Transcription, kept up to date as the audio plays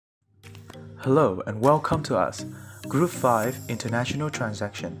Hello and welcome to us, Group 5 International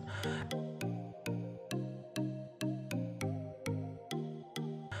Transaction.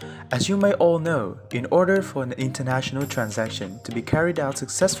 As you may all know, in order for an international transaction to be carried out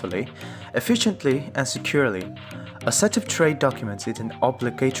successfully, efficiently and securely, a set of trade documents is an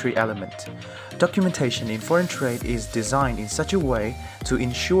obligatory element. Documentation in foreign trade is designed in such a way to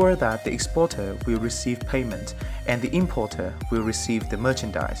ensure that the exporter will receive payment and the importer will receive the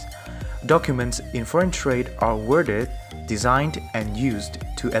merchandise. Documents in foreign trade are worded, designed and used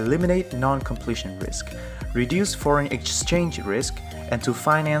to eliminate non-completion risk, reduce foreign exchange risk, and to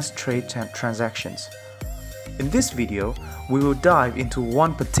finance trade transactions. In this video, we will dive into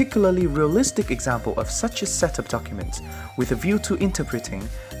one particularly realistic example of such a set of documents with a view to interpreting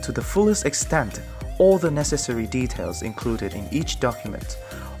to the fullest extent all the necessary details included in each document,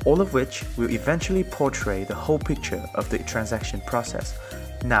 all of which will eventually portray the whole picture of the transaction process.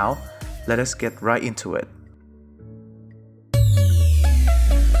 Now, let us get right into it.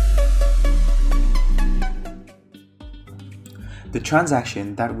 The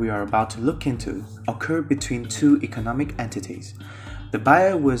transaction that we are about to look into occurred between two economic entities. The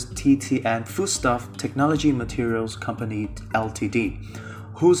buyer was TTN Foodstuff Technology Materials Company Ltd,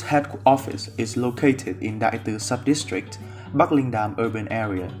 whose head office is located in Dai Tu Sub-district, Bac Linh Dam urban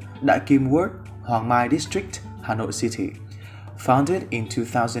area, Dai Kim Ward, Hoang Mai District, Hanoi City. Founded in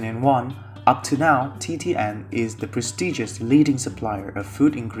 2001, up to now, TTN is the prestigious leading supplier of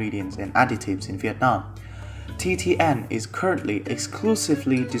food ingredients and additives in Vietnam. TTN is currently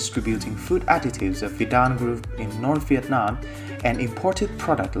exclusively distributing food additives of VEDAN Group in North Vietnam and imported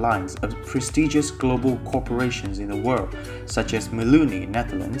product lines of prestigious global corporations in the world such as Meelunie,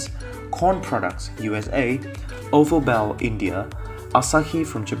 Netherlands, Corn Products, USA, OVOBEL, India, Asahi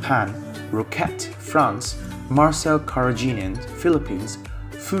from Japan, Roquette, France, Marcel Carrageenan, Philippines,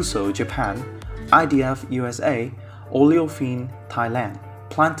 Fuso, Japan, IDF, USA, Oleofine, Thailand,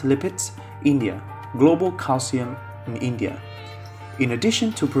 Plant Lipids, India, Global Calcium in India. In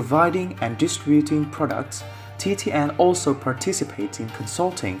addition to providing and distributing products, TTN also participates in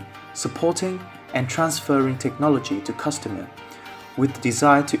consulting, supporting, and transferring technology to customers, with the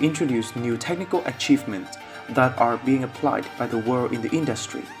desire to introduce new technical achievements that are being applied by the world in the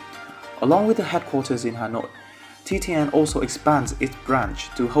industry. Along with the headquarters in Hanoi, TTN also expands its branch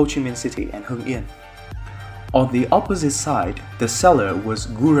to Ho Chi Minh City and Hưng Yên. On the opposite side, the seller was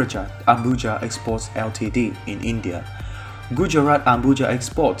Gujarat Ambuja Exports Ltd in India. Gujarat Ambuja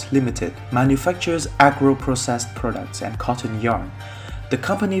Exports Limited manufactures agro-processed products and cotton yarn. The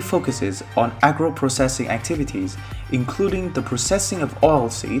company focuses on agro-processing activities, including the processing of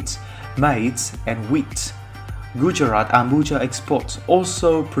oilseeds, maize, and wheat. Gujarat Ambuja Exports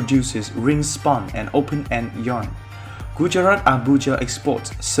also produces ring-spun and open-end yarn. Gujarat Ambuja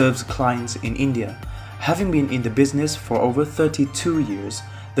Exports serves clients in India. Having been in the business for over 32 years,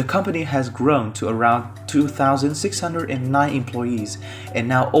 the company has grown to around 2,609 employees and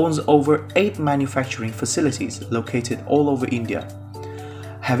now owns over 8 manufacturing facilities located all over India.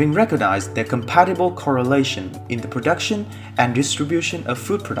 Having recognized their compatible correlation in the production and distribution of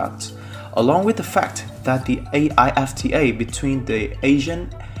food products, along with the fact that the AIFTA between the ASEAN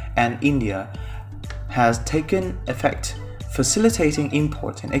and India has taken effect, facilitating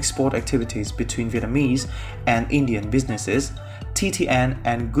import and export activities between Vietnamese and Indian businesses, TTN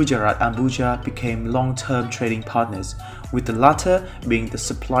and Gujarat Ambuja became long-term trading partners, with the latter being the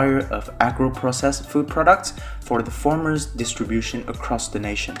supplier of agro-processed food products for the former's distribution across the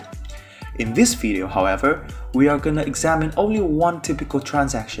nation. In this video, however, we are going to examine only one typical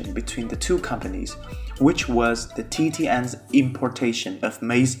transaction between the two companies, which was the TTN's importation of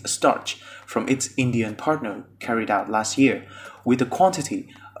maize starch from its Indian partner carried out last year, with a quantity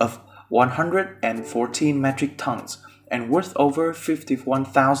of 114 metric tons and worth over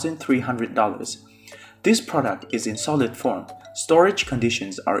 $51,300. This product is in solid form. Storage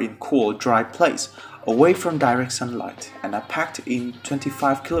conditions are in cool, dry place, away from direct sunlight, and are packed in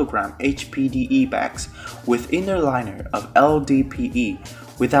 25 kg HPDE bags with inner liner of LDPE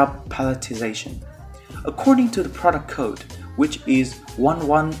without palletization. According to the product code, which is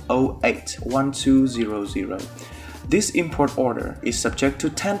 11081200, this import order is subject to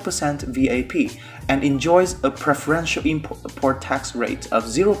 10% VAP and enjoys a preferential import tax rate of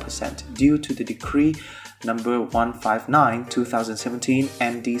 0% due to the Decree number 159/2017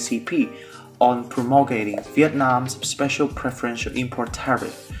 NDCP on promulgating Vietnam's special preferential import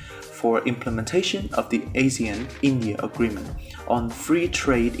tariff for implementation of the ASEAN-India Agreement on free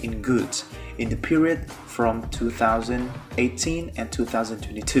trade in goods in the period from 2018 and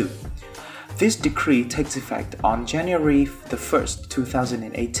 2022. This decree takes effect on January 1st,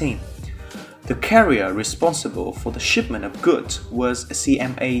 2018. The carrier responsible for the shipment of goods was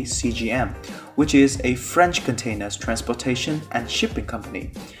CMA CGM, which is a French containers transportation and shipping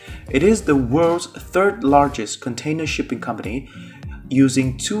company. It is the world's third largest container shipping company,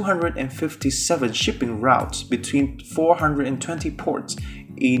 using 257 shipping routes between 420 ports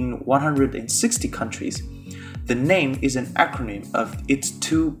in 160 countries. The name is an acronym of its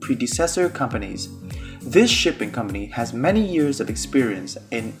two predecessor companies. This shipping company has many years of experience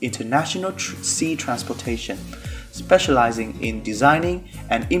in international sea transportation, specializing in designing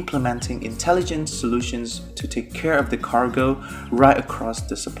and implementing intelligent solutions to take care of the cargo right across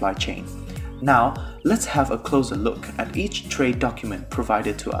the supply chain. Now, let's have a closer look at each trade document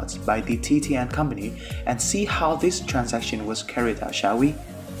provided to us by the TTN company and see how this transaction was carried out, shall we?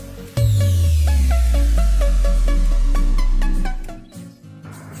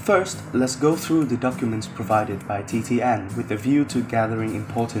 First, let's go through the documents provided by TTN with a view to gathering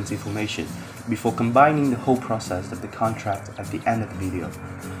important information before combining the whole process of the contract at the end of the video.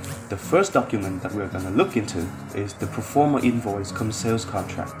 The first document that we're going to look into is the Proforma Invoice cum Sales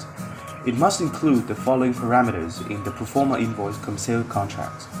Contract. It must include the following parameters in the Proforma Invoice cum Sales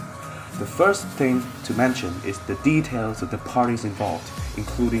Contract. The first thing to mention is the details of the parties involved,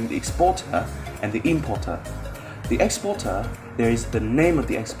 including the exporter and the importer. The exporter, there is the name of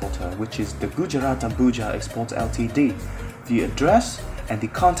the exporter, which is the Gujarat Ambuja Export Ltd, the address and the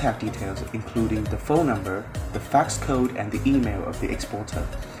contact details, including the phone number, the fax code and the email of the exporter.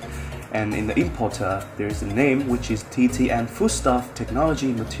 And in the importer, there is a name, which is TTN Foodstuff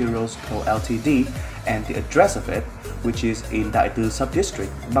Technology Materials Co Ltd, and the address of it, which is in Dai Tu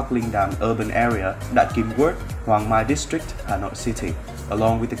Sub-district, Bac Linh Dam urban area, Dai Kim Ward, Hoang Mai District, Hanoi City,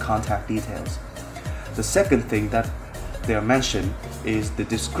 along with the contact details. The second thing that they are mentioned is the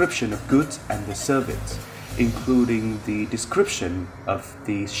description of goods and the service, including the description of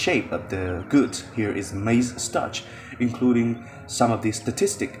the shape of the goods. Here is maize starch, including some of the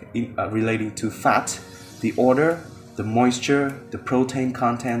statistics relating to fat, the order, the moisture, the protein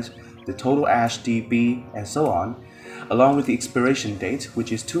content, the total ash dB, and so on, along with the expiration date,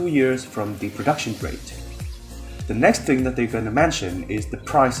 which is 2 years from the production rate. The next thing that they're going to mention is the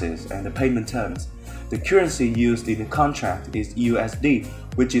prices and the payment terms. The currency used in the contract is USD,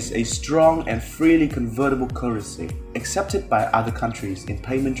 which is a strong and freely convertible currency accepted by other countries in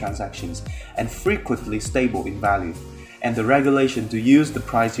payment transactions and frequently stable in value. And the regulation to use the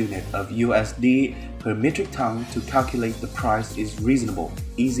price unit of USD per metric ton to calculate the price is reasonable,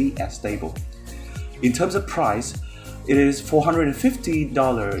 easy and stable. In terms of price, it is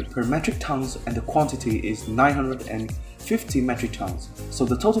 $450 per metric tons and the quantity is 950 metric tons. So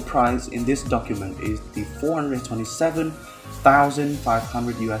the total price in this document is the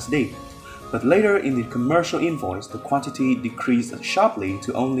 427,500 USD. But later in the commercial invoice, the quantity decreased sharply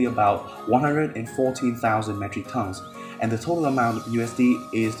to only about 114,000 metric tons, and the total amount of USD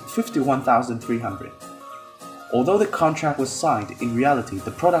is 51,300. Although the contract was signed, in reality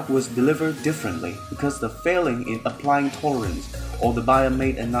the product was delivered differently because the failing in applying tolerance or the buyer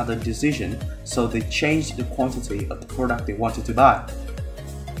made another decision, so they changed the quantity of the product they wanted to buy.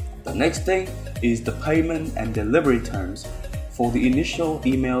 The next thing is the payment and delivery terms. For the initial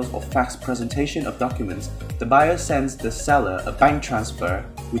emails or fax presentation of documents, the buyer sends the seller a bank transfer,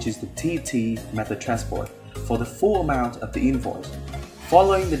 which is the TT method transport, for the full amount of the invoice.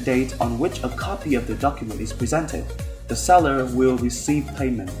 Following the date on which a copy of the document is presented, the seller will receive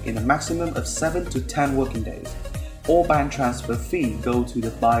payment in a maximum of 7 to 10 working days. All bank transfer fee go to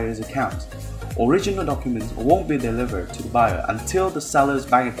the buyer's account. Original documents won't be delivered to the buyer until the seller's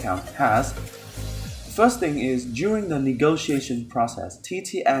bank account has. First thing is, during the negotiation process,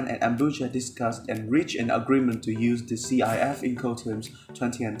 TTN and Ambuja discussed and reached an agreement to use the CIF Incoterms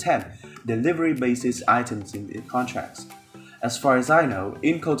 2010 delivery basis items in the contracts. As far as I know,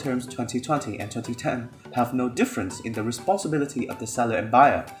 Incoterms 2020 and 2010 have no difference in the responsibility of the seller and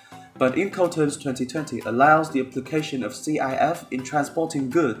buyer, but Incoterms 2020 allows the application of CIF in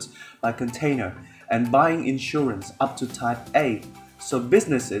transporting goods by container and buying insurance up to Type A, so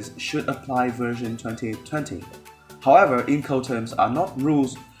businesses should apply version 2020. However, Incoterms are not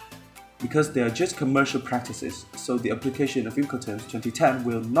rules because they are just commercial practices, so the application of Incoterms 2010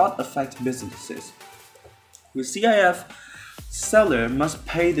 will not affect businesses. With CIF, seller must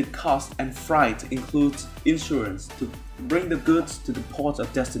pay the cost and freight includes insurance to bring the goods to the port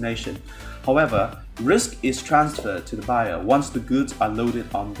of destination. However, risk is transferred to the buyer once the goods are loaded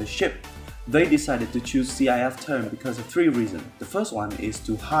on the ship. They decided to choose CIF term because of 3 reasons. The first one is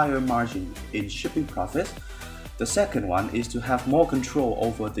to higher margin in shipping profits. The second one is to have more control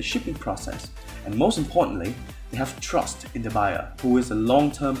over the shipping process. And most importantly, they have trust in the buyer, who is a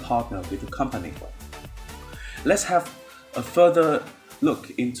long-term partner with the company. Let's have a further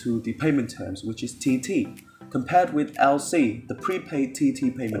look into the payment terms, which is TT. Compared with LC, the prepaid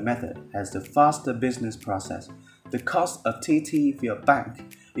TT payment method has the faster business process. The cost of TT via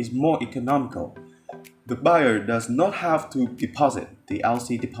bank is more economical. The buyer does not have to deposit the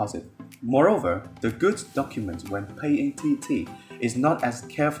LC deposit. Moreover, the goods document when paying TT is not as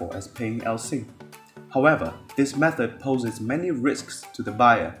careful as paying LC. However, this method poses many risks to the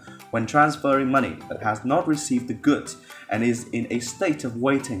buyer when transferring money that has not received the goods and is in a state of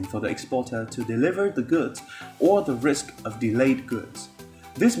waiting for the exporter to deliver the goods, or the risk of delayed goods.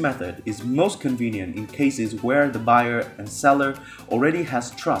 This method is most convenient in cases where the buyer and seller already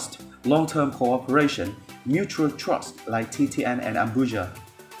has trust, long-term cooperation, mutual trust like TTN and Ambuja,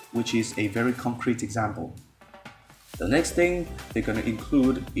 which is a very concrete example. The next thing they're going to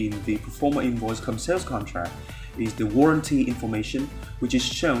include in the Proforma Invoice cum Sales Contract is the warranty information, which is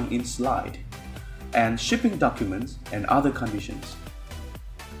shown in slide, and shipping documents and other conditions.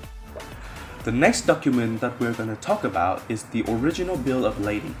 The next document that we're going to talk about is the original bill of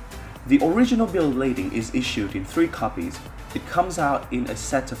lading. The original bill of lading is issued in 3 copies. It comes out in a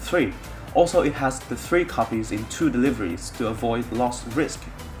set of 3. Also, it has the 3 copies in 2 deliveries to avoid loss risk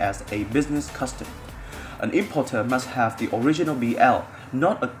as a business custom. An importer must have the original BL,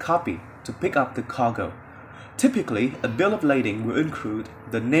 not a copy, to pick up the cargo. Typically, a bill of lading will include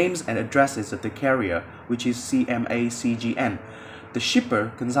the names and addresses of the carrier, which is CMA-CGN, the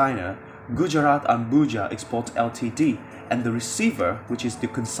shipper, consignor, Gujarat Ambuja Export Ltd, and the receiver, which is the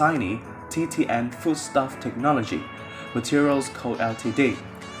consignee, TTN Foodstuff Technology, Materials Co. Ltd.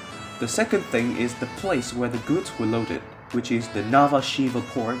 The second thing is the place where the goods were loaded, which is the Nhava Sheva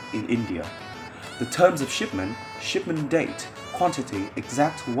port in India. The terms of shipment, shipment date, quantity,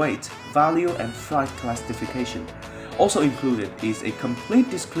 exact weight, value, and freight classification. Also included is a complete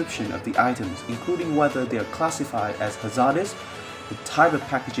description of the items, including whether they are classified as hazardous, the type of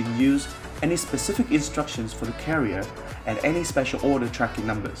packaging used, any specific instructions for the carrier, and any special order tracking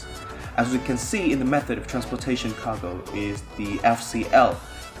numbers. As we can see in the method of transportation cargo is the FCL.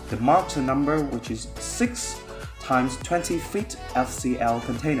 The marks a number which is 6 times 20 feet FCL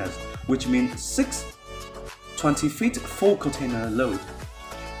containers, which means 6 20 feet full container load.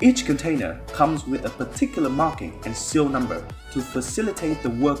 Each container comes with a particular marking and seal number to facilitate the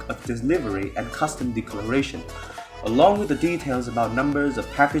work of delivery and custom declaration, along with the details about numbers of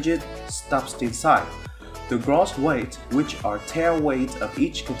packages stuffed inside, the gross weight, which are tare weight of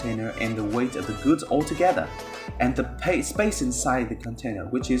each container and the weight of the goods altogether, and the space inside the container,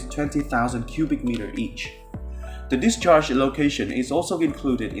 which is 20,000 cubic meter each. The discharge location is also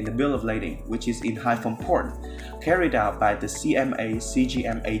included in the bill of lading, which is in Haiphong Port, carried out by the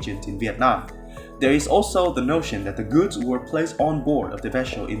CMA-CGM agent in Vietnam. There is also the notion that the goods were placed on board of the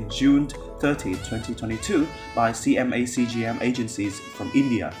vessel in June 30, 2022 by CMA-CGM agencies from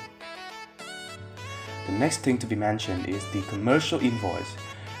India. The next thing to be mentioned is the commercial invoice.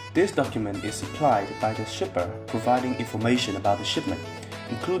 This document is supplied by the shipper, providing information about the shipment,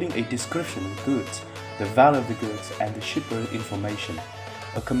 including a description of goods, the value of the goods, and the shipper information.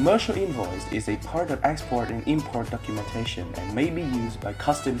 A commercial invoice is a part of export and import documentation and may be used by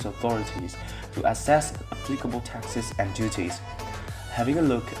customs authorities to assess applicable taxes and duties. Having a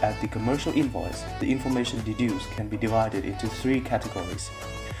look at the commercial invoice, the information deduced can be divided into 3 categories.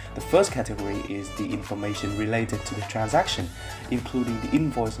 The first category is the information related to the transaction, including the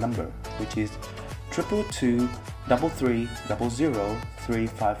invoice number, which is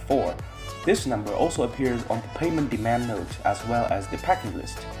 222-3300-354. This number also appears on the payment demand note as well as the packing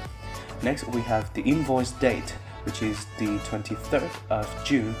list. Next, we have the invoice date, which is the 23rd of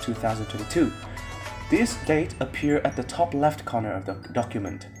June 2022. This date appears at the top left corner of the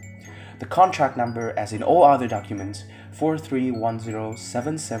document. The contract number, as in all other documents,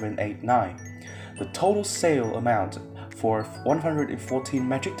 43107789. The total sale amount for 114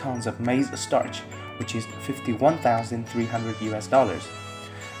 metric tons of maize starch, which is $51,300.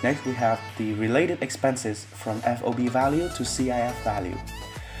 Next, we have the related expenses from FOB value to CIF value.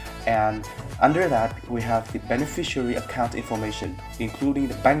 And under that, we have the beneficiary account information, including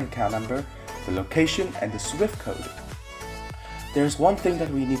the bank account number, the location, and the SWIFT code. There's one thing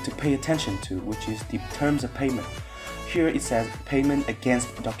that we need to pay attention to, which is the terms of payment. Here it says payment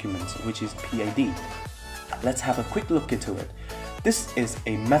against documents, which is PAD. Let's have a quick look into it. This is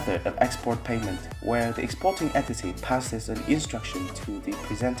a method of export payment where the exporting entity passes an instruction to the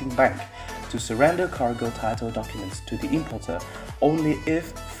presenting bank to surrender cargo title documents to the importer only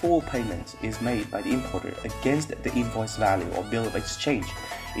if full payment is made by the importer against the invoice value or bill of exchange.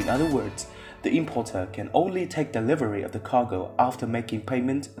 In other words, the importer can only take delivery of the cargo after making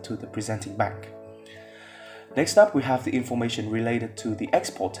payment to the presenting bank. Next up, we have the information related to the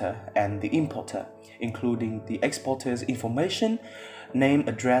exporter and the importer, including the exporter's information, name,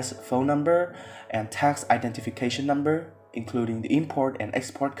 address, phone number, and tax identification number, including the import and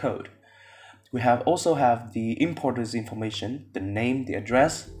export code. We also have the importer's information, the name, the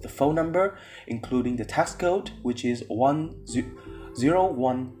address, the phone number, including the tax code, which is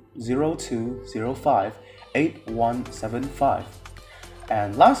 0102058175.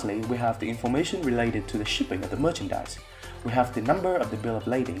 And lastly, we have the information related to the shipping of the merchandise. We have the number of the bill of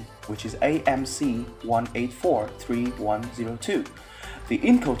lading, which is AMC 1843102, the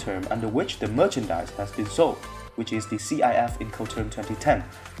Incoterm under which the merchandise has been sold, which is the CIF Incoterm 2010,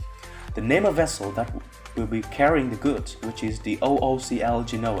 the name of vessel that will be carrying the goods, which is the OOCL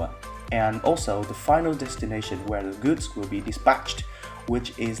Genoa, and also the final destination where the goods will be dispatched,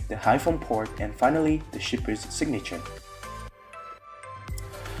 which is the Haiphong port, and finally the shipper's signature.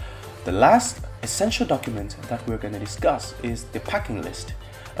 The last essential document that we're going to discuss is the packing list.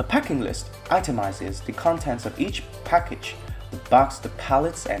 A packing list itemizes the contents of each package, the box, the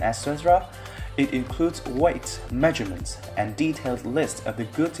pallets, and etc. It includes weight, measurements, and detailed list of the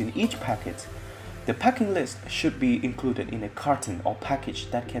goods in each packet. The packing list should be included in a carton or package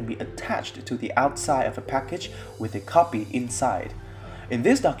that can be attached to the outside of a package with a copy inside. In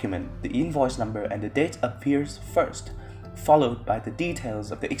this document, the invoice number and the date appears first, followed by the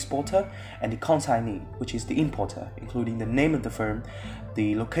details of the exporter and the consignee, which is the importer, including the name of the firm,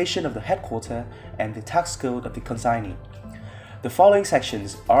 the location of the headquarters, and the tax code of the consignee. The following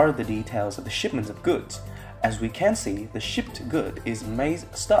sections are the details of the shipments of goods. As we can see, the shipped good is maize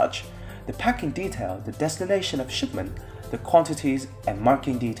starch, the packing detail, the destination of shipment, the quantities, and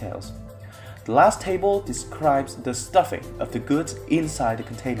marking details. The last table describes the stuffing of the goods inside the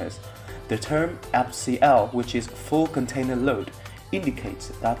containers. The term FCL, which is full container load, indicates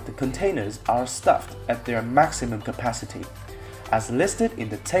that the containers are stuffed at their maximum capacity. As listed in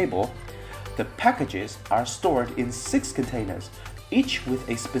the table, the packages are stored in 6 containers, each with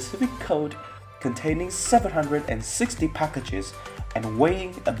a specific code containing 760 packages and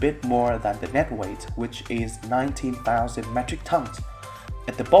weighing a bit more than the net weight, which is 19,000 metric tons.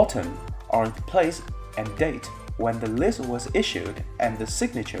 At the bottom are the place and date when the list was issued and the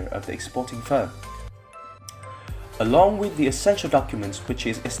signature of the exporting firm, along with the essential documents which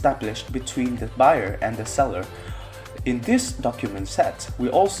is established between the buyer and the seller. In this document set, we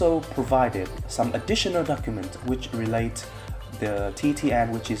also provided some additional documents which relate the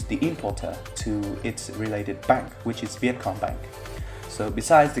TTN, which is the importer, to its related bank, which is Vietcom Bank. So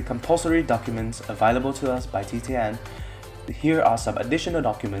besides the compulsory documents available to us by TTN, here are some additional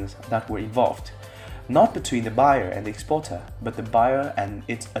documents that were involved, not between the buyer and the exporter, but the buyer and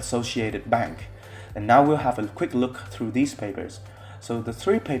its associated bank. And now we'll have a quick look through these papers. So the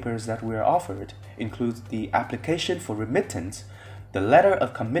 3 papers that we are offered include the application for remittance, the letter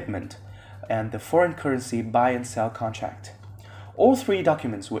of commitment, and the foreign currency buy and sell contract. All 3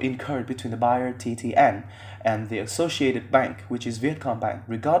 documents were incurred between the buyer TTN and the associated bank, which is Vietcom Bank,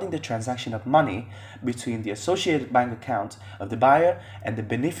 regarding the transaction of money between the associated bank account of the buyer and the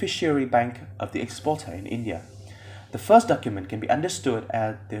beneficiary bank of the exporter in India. The first document can be understood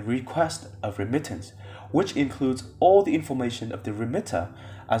as the request of remittance, which includes all the information of the remitter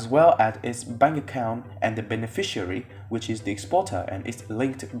as well as its bank account and the beneficiary, which is the exporter and its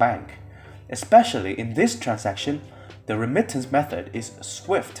linked bank. Especially in this transaction, the remittance method is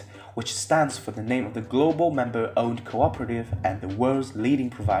SWIFT, which stands for the name of the global member-owned cooperative and the world's leading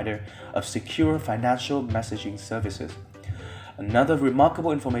provider of secure financial messaging services. Another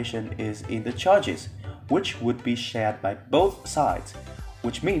remarkable information is in the charges, which would be shared by both sides,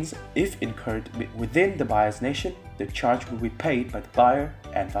 which means if incurred within the buyer's nation, the charge will be paid by the buyer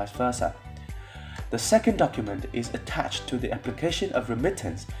and vice versa. The second document is attached to the application of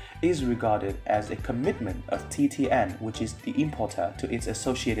remittance is regarded as a commitment of TTN, which is the importer, to its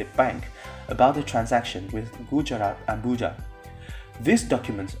associated bank about the transaction with Gujarat Ambuja. This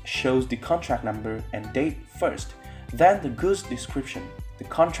document shows the contract number and date first, then the goods description, the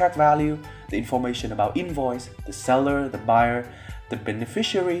contract value, the information about invoice, the seller, the buyer, the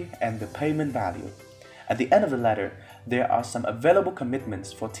beneficiary, and the payment value. At the end of the letter, there are some available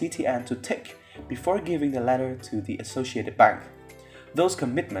commitments for TTN to take before giving the letter to the associated bank. Those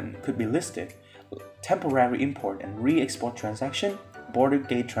commitments could be listed: temporary import and re-export transaction, border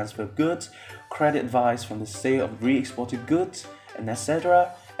gate transfer of goods, credit advice from the sale of re-exported goods, and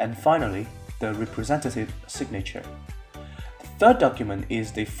etc. And finally, the representative signature. The third document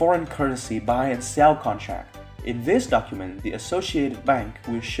is the foreign currency buy and sell contract, In this document, the associated bank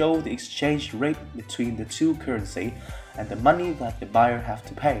will show the exchange rate between the two currency and the money that the buyer have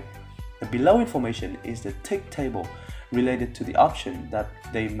to pay. The below information is the tick table related to the option that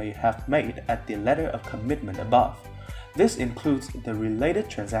they may have made at the letter of commitment above. This includes the related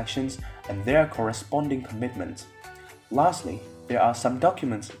transactions and their corresponding commitments. Lastly, there are some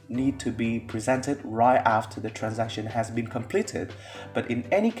documents need to be presented right after the transaction has been completed, but in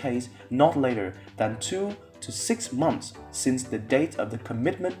any case not later than 2 to 6 months since the date of the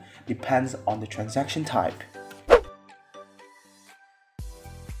commitment depends on the transaction type.